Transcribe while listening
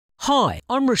Hi,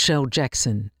 I'm Rochelle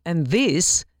Jackson, and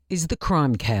this is The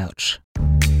Crime Couch.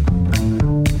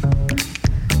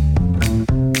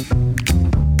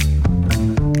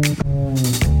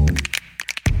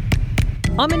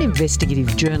 I'm an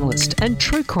investigative journalist and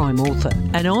true crime author,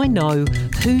 and I know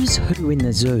who's who in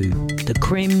the zoo, the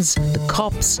crims, the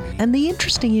cops, and the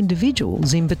interesting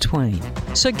individuals in between.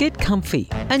 So get comfy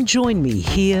and join me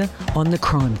here on The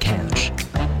Crime Couch.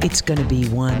 It's going to be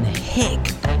one heck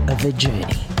of a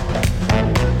journey.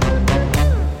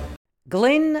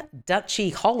 Glenn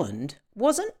Dutchie Holland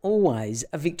wasn't always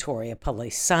a Victoria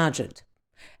Police sergeant.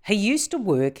 He used to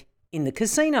work in the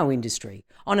casino industry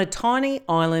on a tiny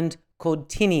island called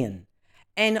Tinian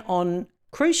and on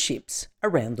cruise ships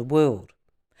around the world.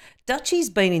 Dutchie's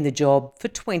been in the job for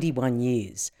 21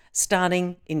 years,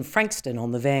 starting in Frankston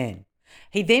on the van.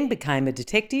 He then became a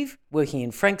detective working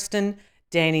in Frankston,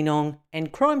 Dandenong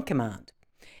and Crime Command.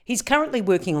 He's currently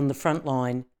working on the front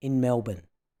line in Melbourne.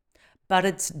 But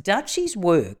it's Dutchie's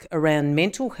work around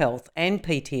mental health and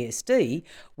PTSD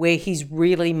where he's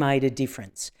really made a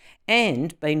difference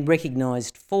and been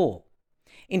recognised for.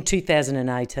 In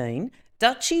 2018,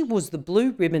 Dutchie was the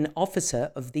Blue Ribbon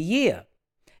Officer of the Year.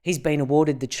 He's been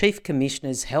awarded the Chief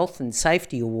Commissioner's Health and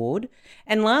Safety Award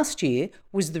and last year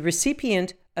was the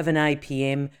recipient of an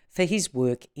APM for his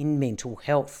work in mental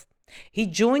health. He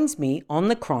joins me on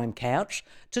the Crime Couch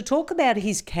to talk about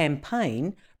his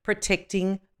campaign,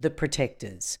 Protecting the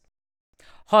Protectors.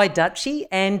 Hi Dutchie,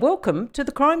 and welcome to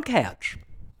the Crime Couch.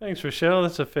 Thanks, Rochelle.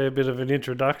 That's a fair bit of an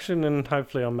introduction and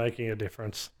hopefully I'm making a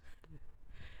difference.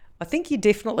 I think you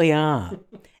definitely are.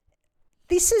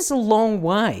 This is a long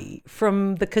way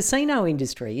from the casino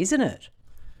industry, isn't it?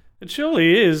 It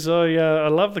surely is. I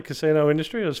love the casino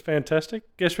industry. It was fantastic.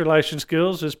 Guest relation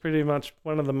skills is pretty much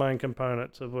one of the main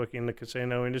components of working in the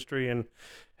casino industry and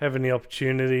having the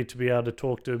opportunity to be able to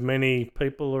talk to many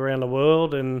people around the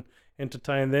world and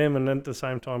entertain them and at the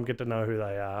same time get to know who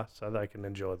they are so they can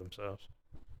enjoy themselves.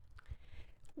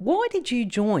 Why did you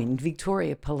join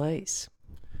Victoria Police?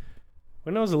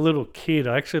 When I was a little kid,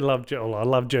 I actually loved I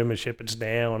love German Shepherds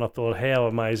now, and I thought, how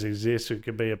amazing is this? You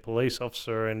could be a police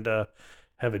officer and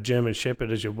have a German Shepherd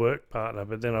as your work partner.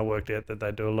 But then I worked out that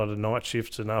they do a lot of night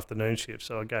shifts and afternoon shifts,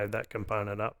 so I gave that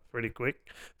component up pretty quick.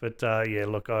 But I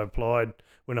applied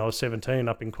when I was 17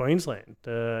 up in Queensland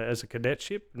as a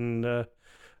cadetship, and I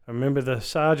remember the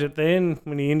sergeant then,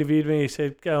 when he interviewed me, he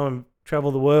said, go and travel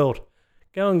the world.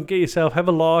 Go and get yourself, have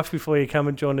a life before you come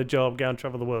and join the job, go and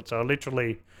travel the world. So I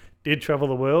literally did travel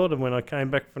the world, and when I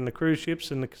came back from the cruise ships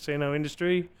and the casino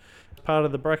industry, part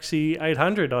of the Braxy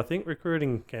 800, I think,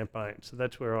 recruiting campaign. So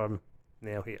that's where I'm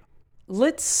now here.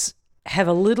 Let's have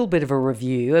a little bit of a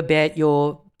review about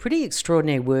your pretty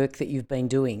extraordinary work that you've been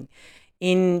doing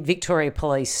in Victoria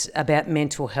Police about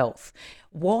mental health.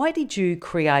 Why did you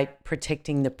create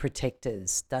Protecting the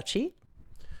Protectors, Dutchie?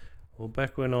 Well,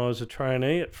 back when I was a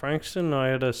trainee at Frankston, I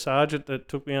had a sergeant that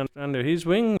took me under his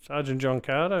wing, Sergeant John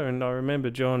Carter, and I remember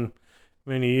John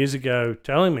many years ago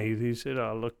telling me, he said,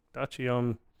 oh, look, Dutchie,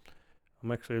 I'm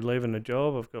actually leaving the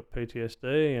job. I've got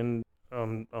PTSD and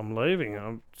I'm leaving.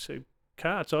 I said,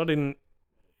 Carts, I didn't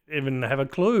even have a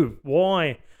clue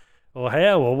why or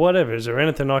how or whatever. Is there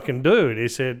anything I can do? And he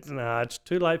said, no, it's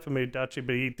too late for me, Dutchie,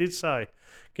 but he did say,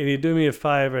 can you do me a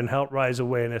favour and help raise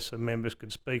awareness so members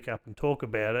could speak up and talk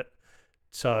about it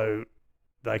so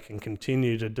they can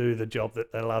continue to do the job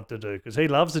that they love to do? Because he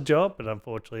loves the job, but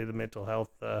unfortunately the mental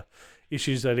health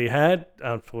issues that he had,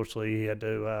 unfortunately he had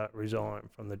to resign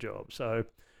from the job. So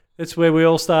that's where we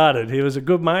all started. He was a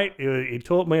good mate. He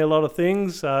taught me a lot of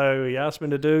things, so he asked me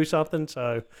to do something,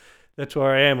 so that's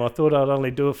where I am. I thought I'd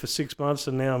only do it for 6 months,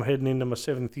 and now I'm heading into my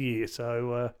 7th year,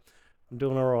 so I'm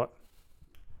doing all right.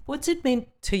 What's it meant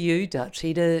to you,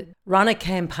 Dutchie, to run a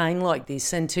campaign like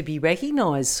this and to be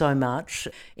recognised so much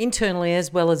internally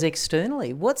as well as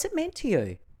externally? What's it meant to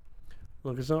you?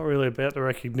 Look, it's not really about the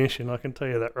recognition, I can tell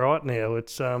you that right now.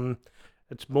 It's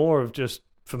more of just,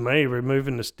 for me,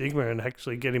 removing the stigma and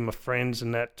actually getting my friends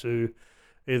and that to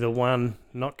either, one,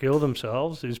 not kill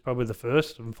themselves is probably the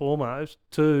first and foremost,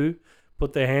 two,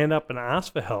 put their hand up and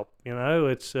ask for help. You know,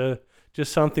 it's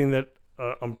just something that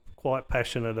I'm quite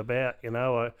passionate about. You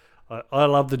know, I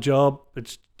love the job.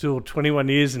 It's still 21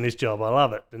 years in this job. I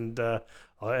love it. And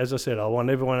as I said, I want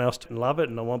everyone else to love it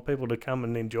and I want people to come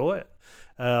and enjoy it.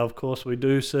 Of course, we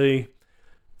do see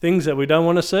things that we don't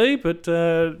want to see, but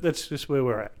that's just where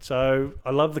we're at. So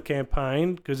I love the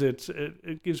campaign because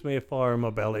it gives me a fire in my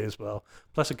belly as well.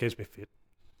 Plus it keeps me fit.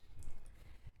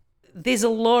 There's a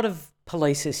lot of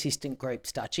police assistant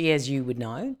groups, Dutchy, as you would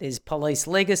know. There's Police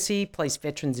Legacy, Police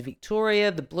Veterans of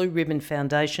Victoria, the Blue Ribbon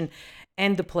Foundation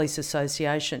and the Police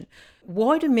Association.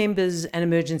 Why do members and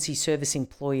emergency service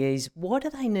employees, why do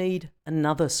they need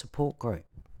another support group?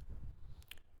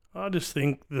 I just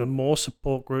think the more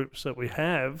support groups that we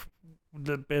have,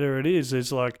 the better it is.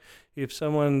 It's like if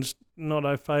someone's not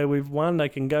au fait with one, they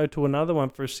can go to another one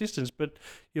for assistance. But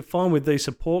you find with these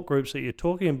support groups that you're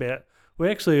talking about, we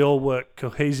actually all work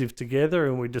cohesive together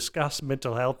and we discuss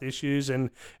mental health issues, and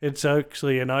it's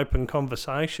actually an open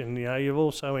conversation. You know, you've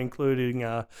also including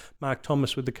Mark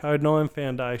Thomas with the Code 9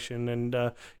 Foundation,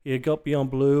 and you got Beyond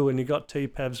Blue, and you got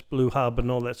TPAV's Blue Hub and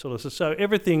all that sort of stuff. So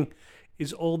everything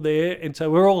is all there, and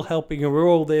so we're all helping, and we're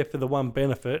all there for the one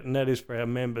benefit, and that is for our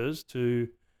members to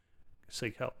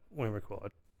seek help when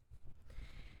required.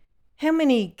 How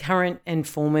many current and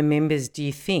former members do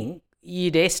you think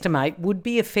you'd estimate would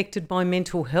be affected by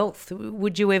mental health?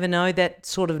 Would you ever know that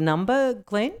sort of number,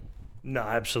 Glenn? No,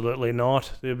 absolutely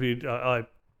not. I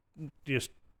just,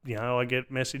 I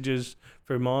get messages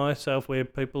through myself where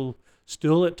people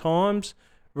still at times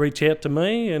reach out to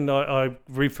me, and I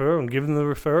refer and give them the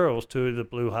referrals to the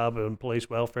Blue Hub and police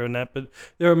welfare and that. But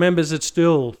there are members that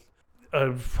still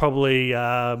probably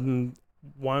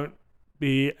won't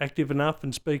be active enough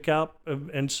and speak up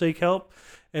and seek help.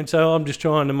 And so I'm just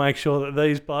trying to make sure that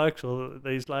these blokes or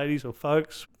these ladies or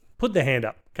folks put their hand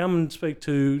up, come and speak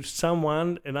to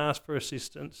someone and ask for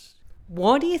assistance.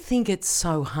 Why do you think it's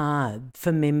so hard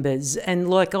for members? And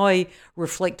like I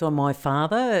reflect on my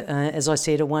father, as I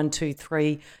said, a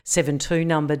 12372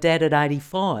 number, Dad at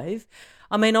 85.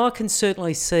 I mean, I can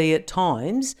certainly see at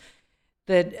times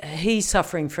that he's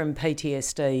suffering from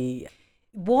PTSD.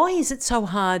 Why is it so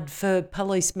hard for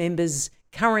police members,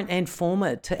 current and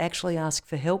former, to actually ask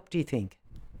for help, do you think?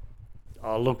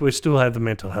 Oh, look, we still have the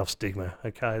mental health stigma,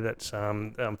 okay? That's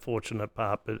the unfortunate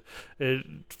part. But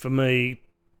for me,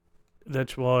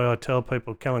 that's why I tell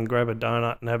people, come and grab a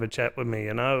donut and have a chat with me,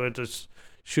 just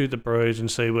shoot the breeze and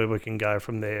see where we can go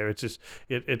from there. It's just,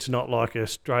 it's not like a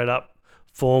straight up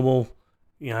formal,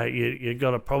 you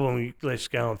got a problem, let's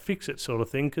go and fix it sort of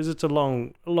thing, because it's a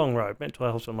long road. Mental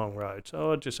health's a long road.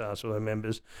 So I just ask all the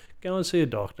members, go and see a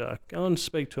doctor, go and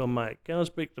speak to a mate, go and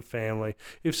speak to family.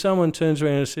 If someone turns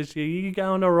around and says to you, you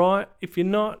going all right? If you're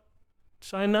not,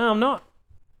 say, no, I'm not,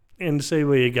 and see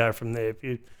where you go from there. If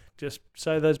you just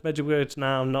say those magic words,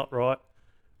 no, I'm not right,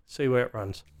 see where it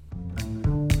runs.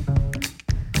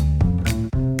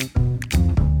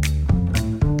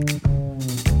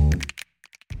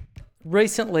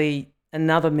 Recently,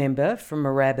 another member from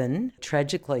Moorabbin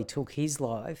tragically took his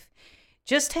life.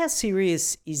 Just how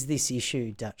serious is this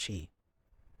issue, Dutchy?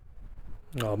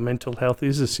 Oh, mental health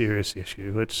is a serious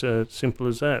issue. It's simple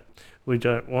as that. We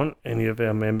don't want any of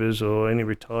our members or any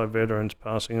retired veterans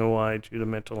passing away due to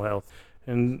mental health.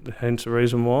 And hence the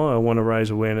reason why I want to raise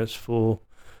awareness for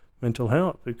mental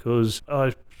health, because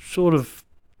I sort of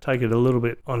take it a little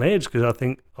bit on edge, because I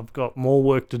think I've got more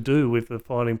work to do with the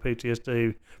Fighting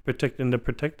PTSD, Protecting the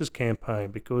Protectors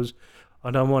campaign, because I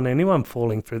don't want anyone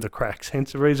falling through the cracks.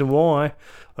 Hence the reason why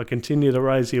I continue to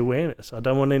raise the awareness. I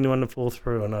don't want anyone to fall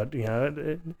through,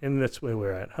 and that's where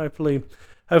we're at.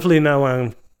 Hopefully no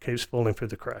one keeps falling through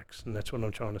the cracks, and that's what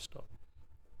I'm trying to stop.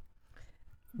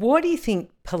 Why do you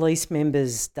think police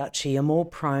members, Dutchy, are more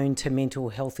prone to mental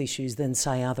health issues than,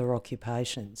 say, other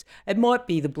occupations? It might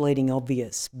be the bleeding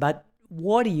obvious, but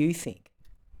why do you think?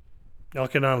 I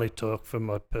can only talk from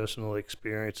my personal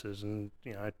experiences and,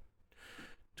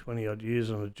 20 odd years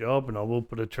on the job, and I will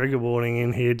put a trigger warning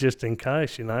in here just in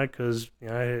case, because,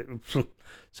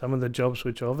 some of the jobs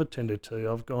which I've attended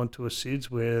to, I've gone to a SIDS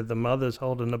where the mother's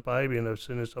holding a baby, and as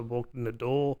soon as I walked in the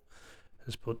door,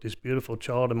 has put this beautiful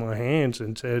child in my hands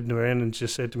and turned around and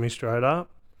just said to me straight up,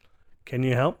 can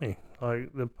you help me?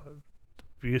 Like, the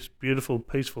beautiful,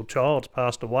 peaceful child's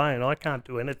passed away and I can't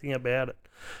do anything about it.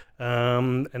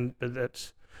 But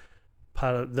that's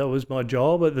that was my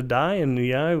job at the day, and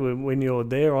when you're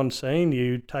there on scene,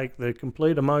 you take the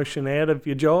complete emotion out of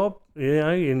your job,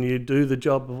 and you do the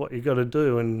job of what you got to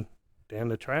do, and down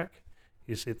the track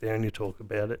you sit there and you talk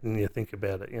about it and you think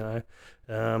about it,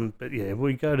 But yeah,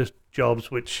 we go to jobs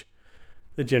which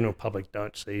the general public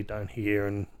don't see, don't hear,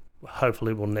 and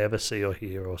hopefully will never see or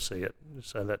hear or see it.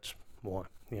 So that's why.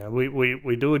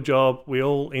 We do a job, we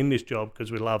all in this job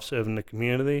because we love serving the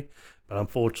community, but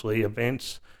unfortunately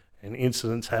events and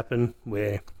incidents happen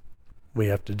where we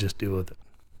have to just deal with it.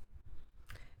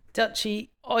 Dutchy,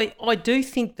 I do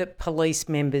think that police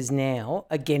members now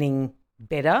are getting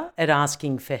better at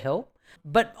asking for help.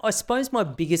 But I suppose my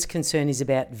biggest concern is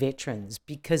about veterans,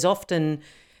 because often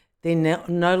They're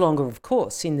no longer, of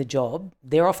course, in the job.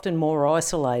 They're often more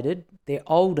isolated, they're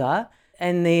older,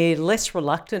 and they're less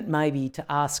reluctant maybe to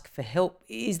ask for help.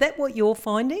 Is that what you're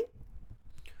finding?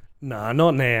 No,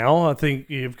 not now. I think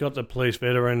you've got the Police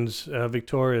Veterans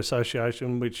Victoria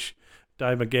Association, which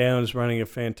Dave McGowan is running a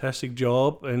fantastic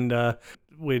job, and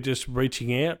we're just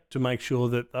reaching out to make sure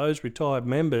that those retired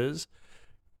members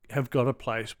have got a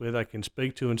place where they can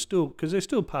speak to and still, because they're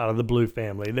still part of the Blue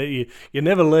family. You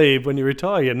never leave, when you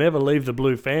retire, you never leave the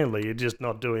Blue family. You're just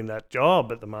not doing that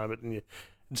job at the moment. And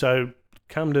so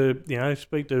come to,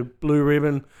 speak to Blue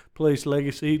Ribbon, Police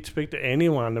Legacy, speak to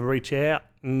anyone and reach out.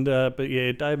 But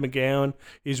yeah, Dave McGowan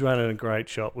is running a great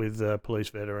shop with police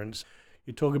veterans.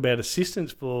 You talk about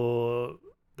assistance for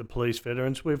the police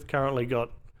veterans. We've currently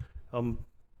got,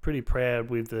 pretty proud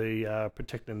with the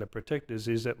Protecting the Protectors,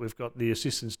 is that we've got the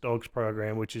Assistance Dogs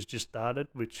program, which has just started,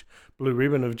 which Blue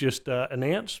Ribbon have just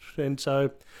announced. And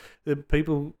so the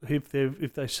people, if they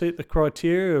meet the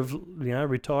criteria of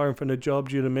retiring from a job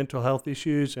due to mental health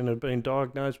issues and have been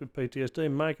diagnosed with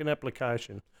PTSD, make an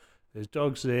application. There's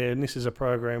dogs there, and this is a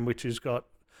program which has got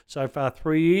so far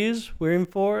 3 years we're in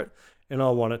for it, and I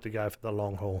want it to go for the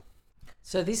long haul.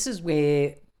 So this is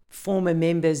where former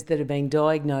members that have been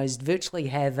diagnosed virtually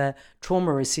have a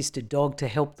trauma-assisted dog to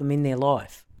help them in their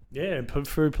life. Yeah,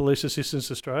 through Police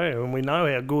Assistance Australia, and we know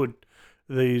how good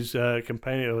these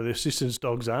companion or the assistance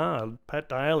dogs are. Pat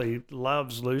Daly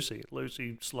loves Lucy.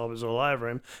 Lucy slobbers all over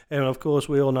him, and of course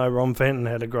we all know Ron Fenton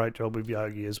had a great job with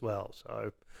Yogi as well.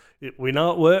 So we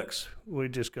know it works. We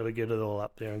just got to get it all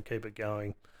up there and keep it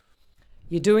going.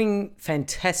 You're doing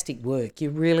fantastic work.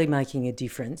 You're really making a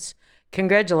difference.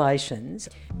 Congratulations.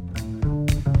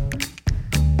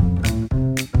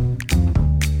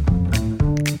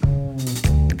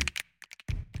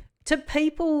 To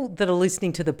people that are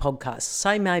listening to the podcast,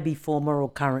 say maybe former or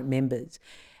current members,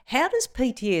 how does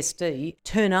PTSD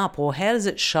turn up, or how does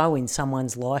it show in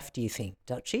someone's life, do you think,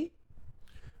 Dutchie?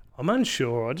 I'm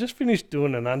unsure. I just finished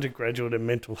doing an undergraduate in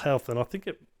mental health, and I think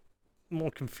it more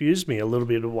confused me a little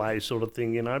bit away, sort of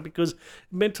thing, because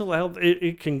mental health,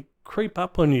 it can creep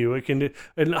up on you. It can,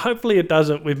 and hopefully it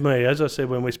doesn't with me. As I said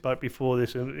when we spoke before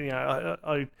this, and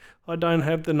I don't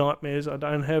have the nightmares. I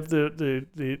don't have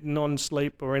the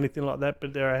non-sleep or anything like that.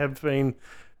 But there have been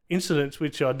incidents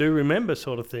which I do remember,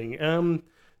 sort of thing.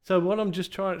 So what I'm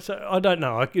just trying to say, I don't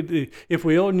know. If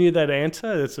we all knew that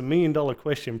answer, that's $1 million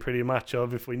question, pretty much.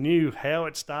 Of if we knew how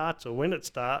it starts or when it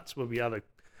starts, we'll be able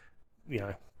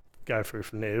to, go through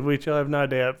from there, which I have no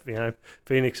doubt,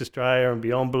 Phoenix Australia and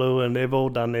Beyond Blue, and they've all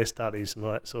done their studies and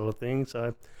all that sort of thing.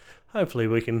 So hopefully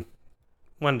we can,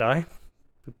 one day,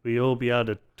 we all be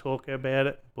able to talk about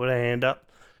it, put a hand up,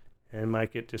 and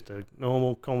make it just a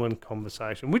normal, common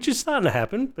conversation, which is starting to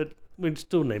happen, but we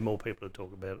still need more people to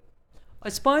talk about it. I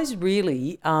suppose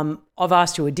really, I've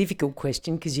asked you a difficult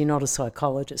question because you're not a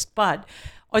psychologist, but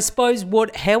I suppose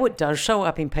how it does show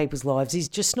up in people's lives is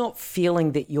just not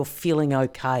feeling that you're feeling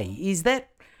okay. Is that,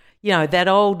 that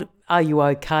old "are you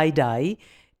okay" day,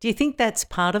 do you think that's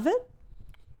part of it?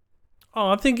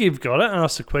 Oh, I think you've got to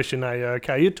ask the question, are you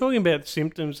okay? You're talking about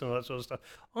symptoms and all that sort of stuff.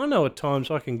 I know at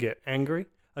times I can get angry,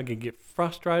 I can get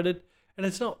frustrated, and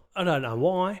it's not, I don't know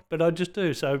why, but I just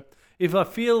do. So if I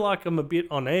feel like I'm a bit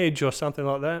on edge or something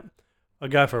like that, I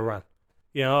go for a run.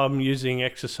 I'm using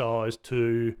exercise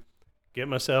to get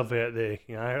myself out there.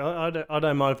 I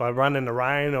don't mind if I run in the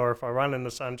rain or if I run in the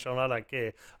sunshine. I don't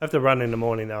care. I have to run in the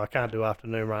morning though. I can't do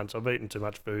afternoon runs. I've eaten too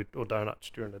much food or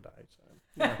donuts during the day.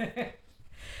 So,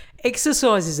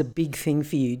 Exercise is a big thing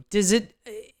for you. Does it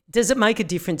make a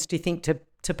difference, do you think,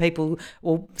 to people,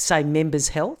 or say members'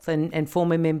 health and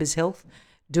former members' health,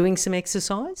 doing some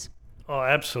exercise? Oh,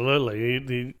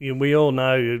 absolutely. We all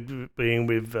know, being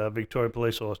with Victoria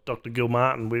Police or Dr. Gil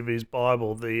Martin with his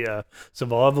Bible, the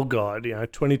survival guide,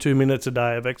 22 minutes a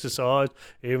day of exercise,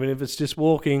 even if it's just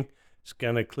walking, it's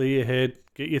going to clear your head,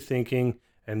 get you thinking,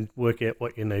 and work out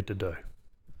what you need to do.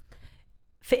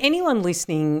 For anyone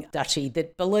listening, Dutchie,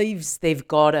 that believes they've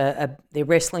got they're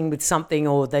wrestling with something,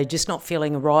 or they're just not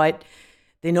feeling right,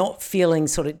 they're not feeling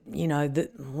sort of,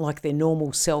 like their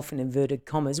normal self in inverted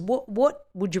commas, what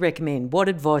would you recommend? What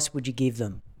advice would you give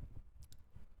them?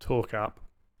 Talk up,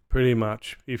 pretty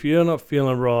much. If you're not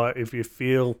feeling right, if you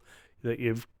feel that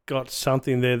you've got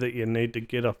something there that you need to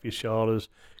get off your shoulders,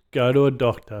 go to a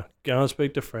doctor, go and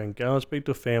speak to a friend, go and speak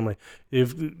to a family.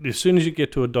 As soon as you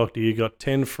get to a doctor, you've got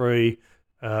 10 free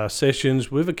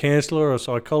sessions with a counsellor or a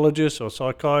psychologist or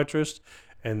psychiatrist,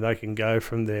 and they can go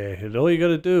from there. And all you got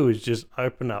to do is just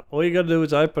open up. All you got to do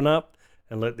is open up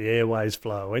and let the airways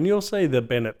flow, and you'll see the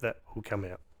benefit that will come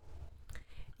out.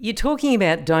 You're talking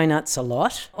about donuts a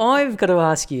lot. I've got to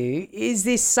ask you, is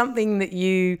this something that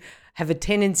you have a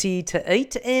tendency to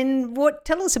eat? And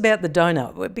tell us about the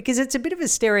donut, because it's a bit of a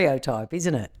stereotype,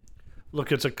 isn't it?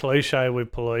 Look, it's a cliche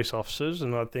with police officers,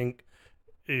 and I think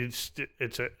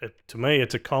to me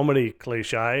it's a comedy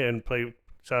cliche, and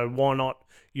so why not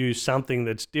use something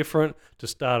that's different to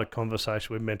start a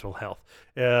conversation with mental health?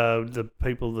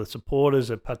 The supporters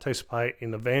that participate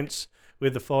in events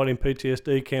with the Fighting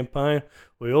PTSD campaign,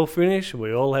 we all finish,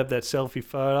 we all have that selfie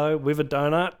photo with a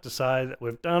donut to say that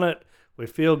we've done it, we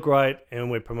feel great, and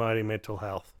we're promoting mental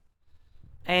health.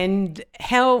 And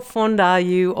how fond are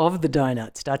you of the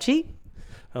donuts, Dutchie?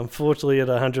 Unfortunately, at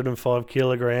 105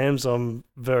 kilograms, I'm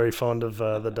very fond of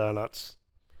the donuts.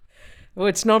 Well,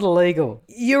 it's not illegal.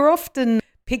 You're often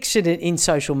pictured in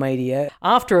social media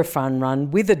after a fun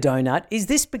run with a donut. Is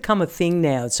this become a thing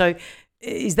now? So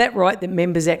is that right, that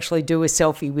members actually do a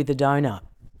selfie with a donut?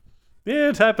 Yeah,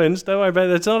 it happens. Don't worry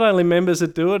about it. It's not only members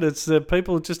that do it. It's the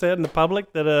people just out in the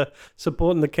public that are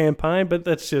supporting the campaign. But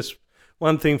that's just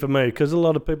one thing for me, because a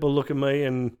lot of people look at me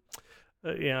and,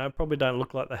 I probably don't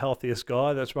look like the healthiest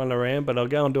guy that's running around, but I'll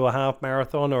go and do a half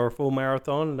marathon or a full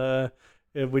marathon,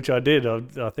 which I did.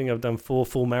 I think I've done 4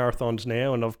 full marathons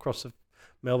now, and I've crossed the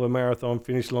Melbourne Marathon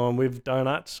finish line with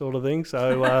donuts sort of thing.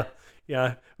 So,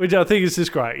 which I think is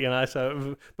just great,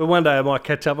 So, but one day I might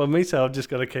catch up with me, so I've just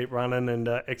got to keep running and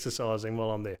exercising while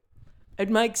I'm there.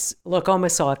 Look, I'm a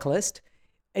cyclist.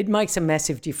 It makes a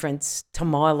massive difference to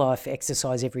my life,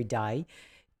 exercise every day.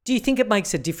 Do you think it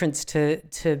makes a difference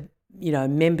to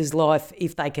members' life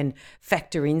if they can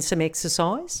factor in some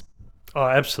exercise? Oh,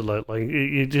 absolutely.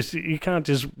 You can't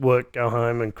just work, go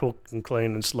home and cook and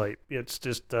clean and sleep. It's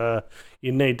just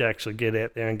you need to actually get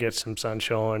out there and get some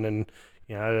sunshine. And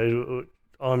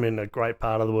I'm in a great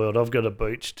part of the world. I've got a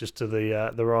beach just to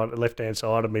the right left hand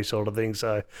side of me, sort of thing.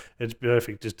 So it's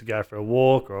perfect just to go for a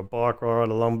walk or a bike ride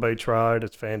along Beach Road.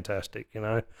 It's fantastic.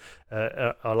 I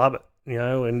love it.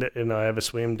 And I have a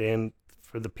swim down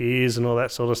for the piers and all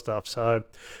that sort of stuff. So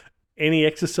any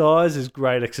exercise is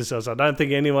great exercise. I don't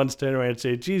think anyone's turned around and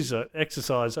said, geez,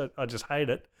 exercise, I just hate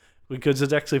it, because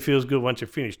it actually feels good once you're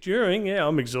finished. During,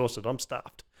 I'm exhausted, I'm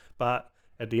stuffed. But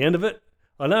at the end of it,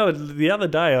 I know the other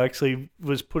day I actually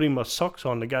was putting my socks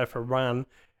on to go for a run,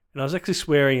 and I was actually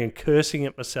swearing and cursing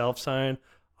at myself, saying,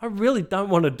 I really don't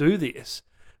want to do this.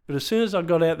 But as soon as I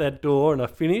got out that door and I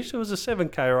finished, it was a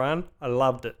 7K run, I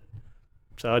loved it.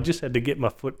 So I just had to get my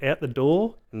foot out the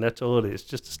door, and that's all it is,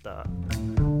 just a start.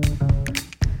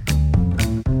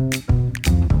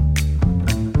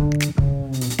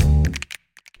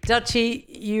 Dutchie,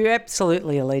 you're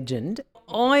absolutely a legend.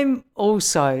 I'm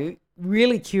also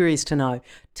really curious to know,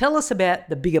 tell us about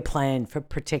the bigger plan for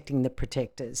protecting the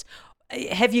protectors.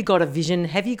 Have you got a vision?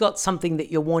 Have you got something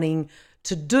that you're wanting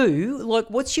to do? Like,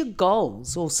 what's your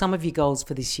goals, or some of your goals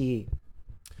for this year?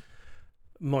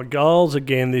 My goals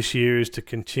again this year is to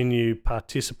continue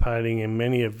participating in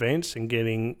many events and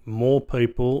getting more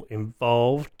people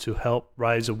involved to help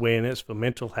raise awareness for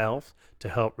mental health, to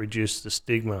help reduce the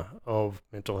stigma of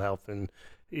mental health. And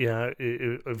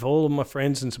if all of my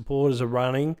friends and supporters are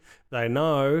running, they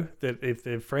know that if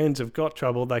their friends have got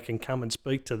trouble, they can come and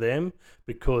speak to them,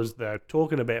 because they're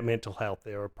talking about mental health.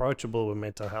 They're approachable with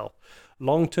mental health.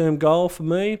 Long-term goal for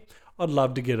me, I'd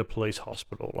love to get a police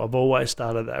hospital. I've always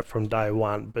started that from day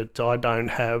one, but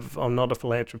I'm not a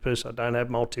philanthropist. I don't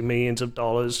have multi-millions of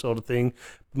dollars sort of thing.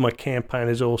 My campaign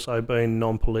has also been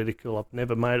non-political. I've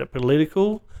never made it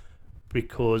political,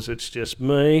 because it's just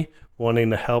me wanting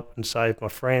to help and save my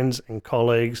friends and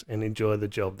colleagues and enjoy the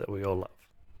job that we all love.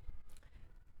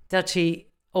 Dutchie,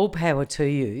 all power to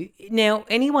you. Now,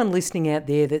 anyone listening out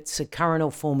there that's a current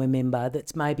or former member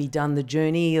that's maybe done the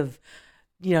journey of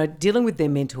dealing with their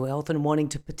mental health and wanting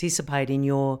to participate in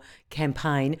your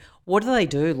campaign, what do they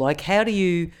do? Like, how do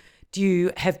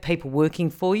you have people working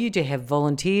for you? Do you have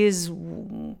volunteers?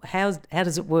 How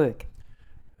does it work?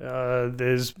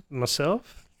 There's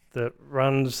myself that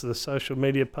runs the social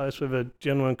media posts with a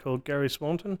gentleman called Gary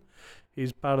Swanton.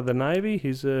 He's part of the Navy.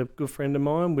 He's a good friend of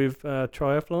mine with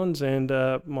triathlons, and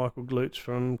Michael Glutz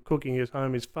from Cooking at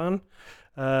Home is Fun.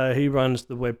 He runs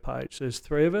the webpage. There's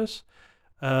 3 of us.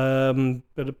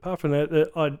 But apart from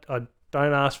that, I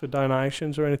don't ask for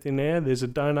donations or anything now. There's a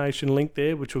donation link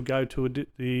there which will go to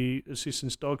the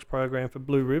Assistance Dogs program for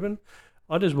Blue Ribbon.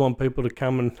 I just want people to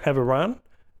come and have a run.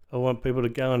 I want people to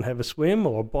go and have a swim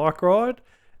or a bike ride.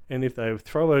 And if they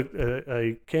throw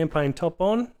a campaign top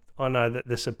on, I know that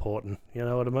they're supporting. You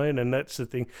know what I mean? And that's the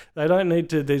thing. They don't need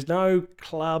to, there's no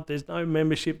club, there's no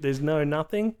membership, there's no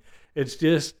nothing. It's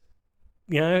just,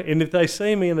 and if they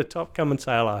see me in the top, come and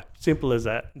say hello. Simple as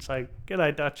that. And say,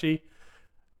 g'day, Dutchie.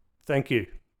 thank you.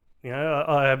 You know,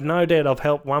 I have no doubt I've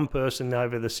helped one person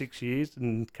over the 6 years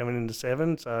and coming into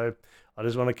 7, so I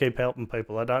just want to keep helping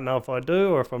people. I don't know if I do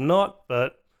or if I'm not,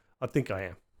 but I think I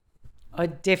am. I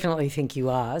definitely think you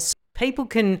are. People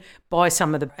can buy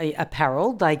some of the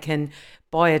apparel. They can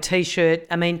buy a T-shirt.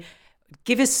 I mean,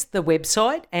 give us the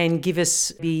website and give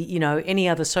us any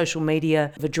other social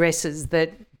media addresses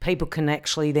that people can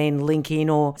actually then link in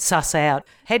or suss out.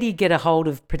 How do you get a hold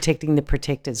of Protecting the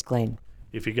Protectors, Glenn?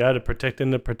 If you go to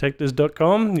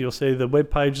protectingtheprotectors.com, you'll see the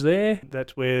webpage there.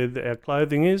 That's where our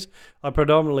clothing is. I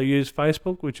predominantly use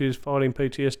Facebook, which is Fighting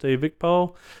PTSD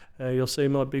VicPol. You'll see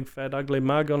my big fat ugly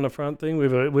mug on the front thing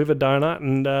with a donut,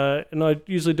 and I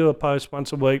usually do a post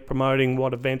once a week promoting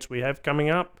what events we have coming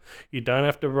up. You don't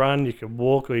have to run, you can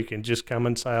walk, or you can just come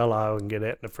and say hello and get out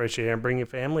in the fresh air and bring your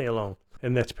family along.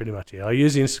 And that's pretty much it. I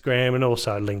use Instagram and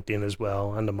also LinkedIn as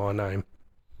well under my name.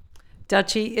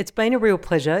 Dutchie, it's been a real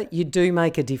pleasure. You do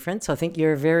make a difference. I think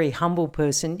you're a very humble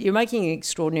person. You're making an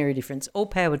extraordinary difference. All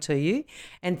power to you.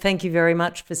 And thank you very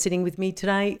much for sitting with me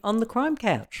today on the Crime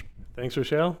Couch. Thanks,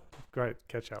 Rochelle. Great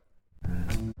catch up.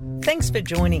 Thanks for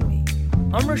joining me.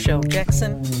 I'm Rochelle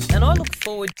Jackson, and I look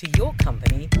forward to your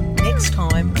company next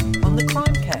time